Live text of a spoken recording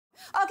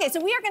Okay,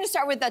 so we are going to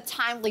start with a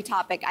timely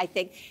topic, I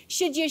think.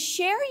 Should you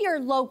share your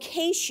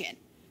location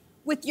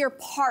with your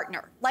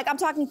partner? Like, I'm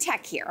talking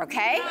tech here,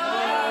 okay? No.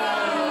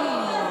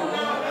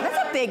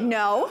 That's a big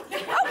no.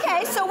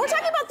 Okay, so we're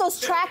talking about those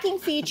tracking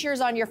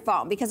features on your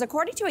phone, because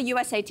according to a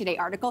USA Today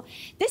article,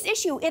 this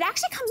issue, it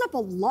actually comes up a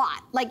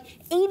lot. Like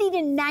 80 to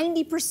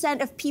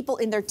 90% of people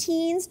in their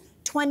teens,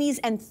 20s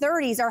and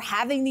 30s are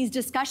having these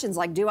discussions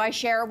like, do I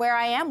share where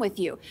I am with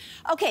you?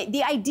 Okay,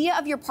 the idea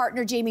of your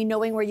partner, Jamie,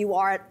 knowing where you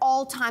are at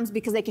all times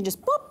because they can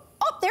just boop,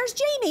 oh, there's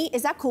Jamie.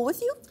 Is that cool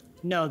with you?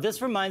 No,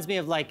 this reminds me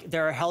of like,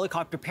 there are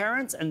helicopter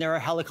parents and there are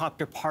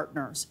helicopter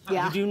partners.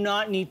 Yeah. You do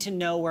not need to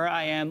know where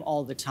I am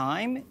all the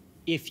time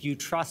if you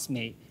trust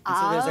me. And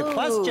so there's a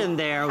question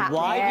there,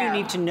 why do you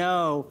need to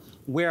know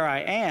where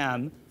I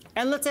am?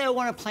 And let's say I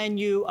want to plan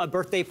you a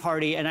birthday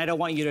party and I don't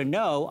want you to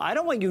know. I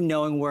don't want you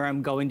knowing where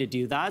I'm going to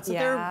do that. So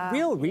there are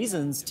real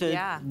reasons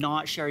to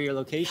not share your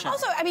location.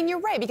 Also, I mean,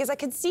 you're right, because I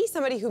could see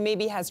somebody who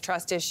maybe has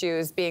trust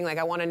issues being like,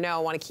 I want to know, I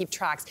want to keep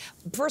tracks.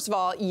 First of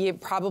all, you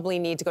probably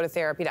need to go to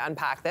therapy to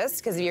unpack this,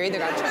 because you're either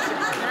going to trust your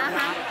partner or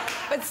not.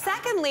 But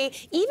secondly,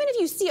 even if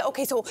you see,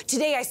 okay, so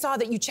today I saw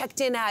that you checked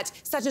in at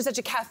such and such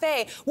a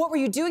cafe, what were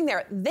you doing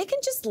there? They can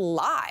just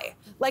lie.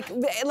 Like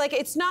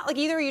it's not like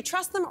either you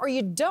trust them or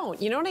you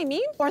don't, you know what I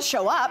mean? Or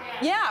show up.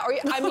 Yeah, or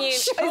I mean,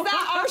 is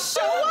that or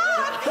show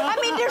up? I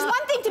mean, there's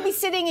one thing to be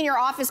sitting in your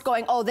office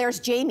going, oh, there's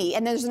Jamie,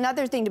 and there's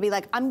another thing to be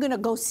like, I'm gonna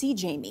go see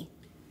Jamie.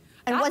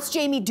 And what's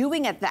Jamie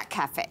doing at that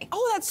cafe?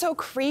 Oh, that's so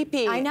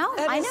creepy. I know,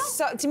 I know.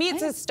 So, to me,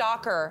 it's a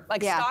stalker,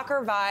 like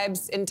stalker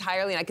vibes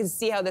entirely, and I can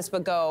see how this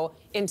would go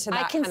into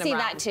that kind of I can see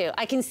that too.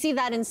 I can see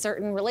that in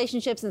certain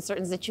relationships, in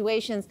certain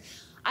situations.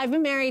 I've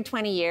been married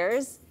 20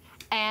 years,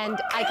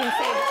 and I can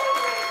say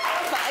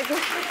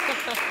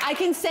I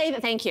can say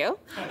that, thank you.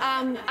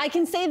 I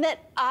can say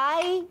that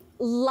I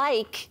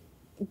like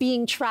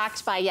being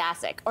tracked by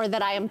Jacek, or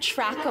that I am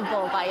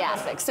trackable by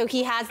Jacek. So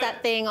he has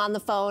that thing on the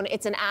phone,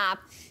 it's an app,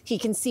 he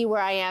can see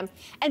where I am.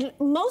 And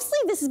mostly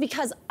this is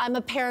because I'm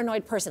a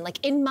paranoid person.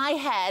 Like in my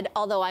head,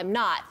 although I'm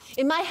not,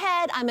 in my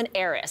head, I'm an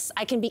heiress.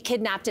 I can be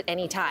kidnapped at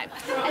any time.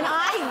 And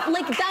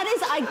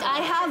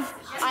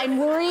I'm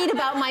worried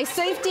about my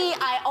safety.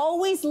 I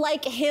always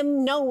like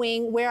him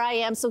knowing where I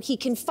am so he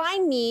can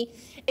find me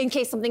in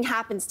case something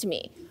happens to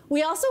me.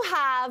 We also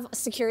have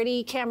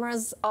security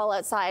cameras all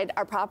outside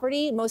our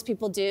property. Most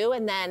people do.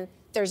 And then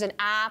there's an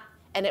app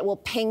and it will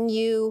ping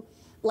you.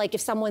 Like if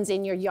someone's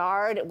in your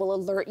yard, it will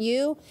alert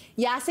you.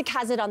 Jacek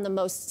has it on the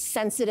most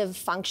sensitive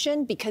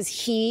function because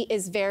he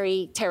is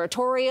very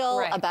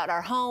territorial about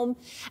our home.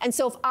 And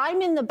so if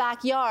I'm in the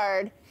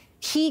backyard,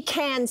 he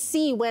can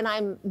see when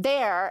I'm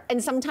there,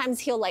 and sometimes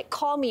he'll like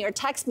call me or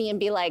text me and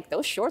be like,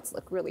 those shorts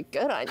look really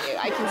good on you.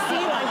 I can see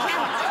you on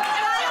camera.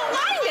 And I don't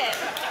mind it.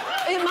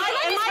 Am I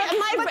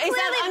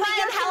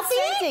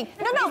unhealthy?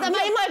 No, am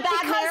I in my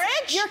bad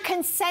marriage? You're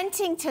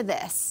consenting to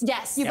this.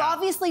 Yes. You've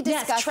obviously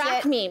discussed it.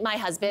 Track me, my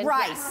husband.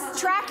 Right. Yes.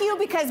 Track you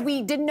because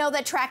we didn't know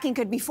that tracking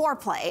could be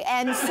foreplay.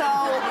 And so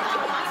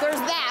there's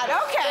that.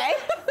 Okay.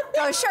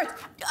 So sure.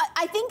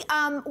 I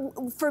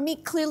think for me,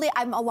 clearly,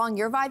 I'm along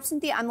your vibe,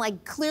 Cynthia. I'm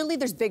like, clearly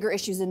there's bigger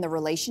issues in the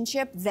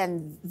relationship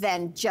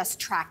than just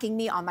tracking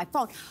me on my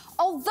phone.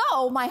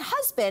 Although my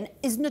husband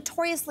is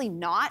notoriously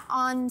not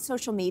on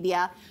social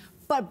media.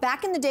 But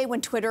back in the day when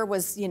Twitter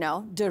was, you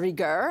know, de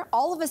rigueur,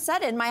 all of a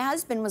sudden my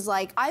husband was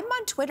like, I'm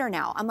on Twitter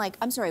now. I'm like,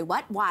 I'm sorry,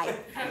 what? Why?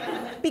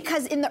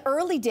 Because in the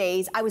early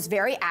days, I was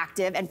very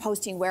active and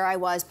posting where I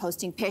was,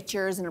 posting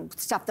pictures and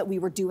stuff that we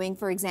were doing,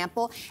 for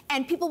example.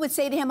 And people would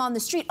say to him on the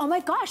street, oh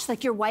my gosh,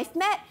 like your wife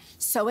met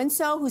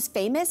so-and-so who's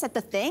famous at the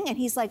thing. And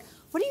he's like,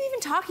 what are you even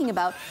talking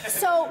about?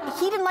 So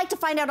he didn't like to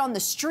find out on the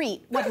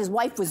street what his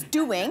wife was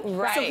doing.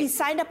 Right. So he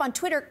signed up on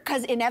Twitter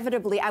because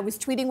inevitably I was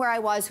tweeting where I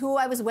was, who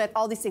I was with,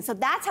 all these things. So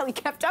that's how he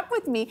kept up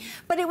with me.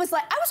 But it was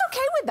like, I was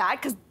okay with that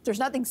because there's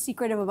nothing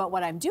secretive about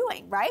what I'm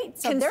doing, right?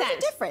 So there's a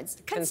difference.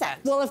 Consent.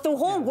 Well, if the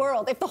whole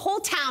world, if the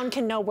whole town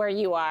can know where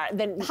you are,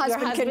 then your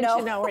husband should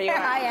know where you are.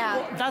 I am.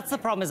 Well, that's the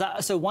problem. Is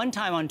that, so one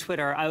time on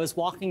Twitter, I was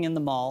walking in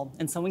the mall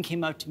and someone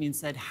came up to me and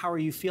said, how are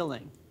you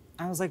feeling?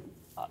 I was like,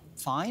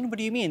 fine, what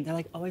do you mean? They're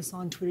like, oh, I saw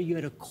on Twitter you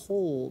had a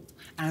cold,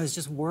 and I was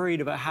just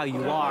worried about how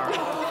you are.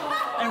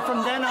 And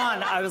from then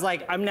on, I was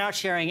like, I'm not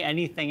sharing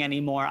anything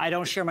anymore. I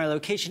don't share my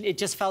location. It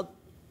just felt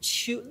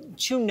too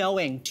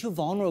knowing, too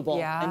vulnerable.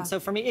 Yeah. And so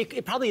for me,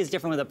 it probably is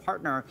different with a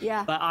partner.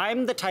 Yeah. But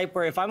I'm the type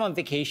where if I'm on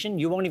vacation,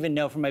 you won't even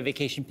know from my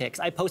vacation pics.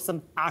 I post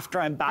them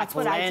after I'm back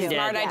landed. That's what I do.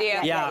 Smart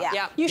idea.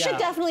 Yeah. You should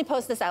definitely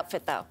post this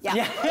outfit, though. Yeah.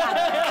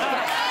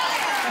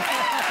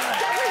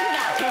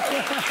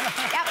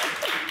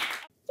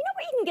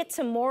 You can get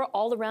some more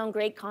all-around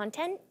great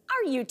content,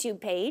 our YouTube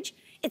page.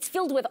 It's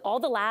filled with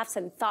all the laughs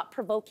and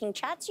thought-provoking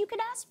chats you could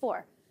ask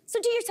for. So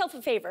do yourself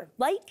a favor,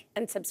 like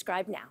and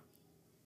subscribe now.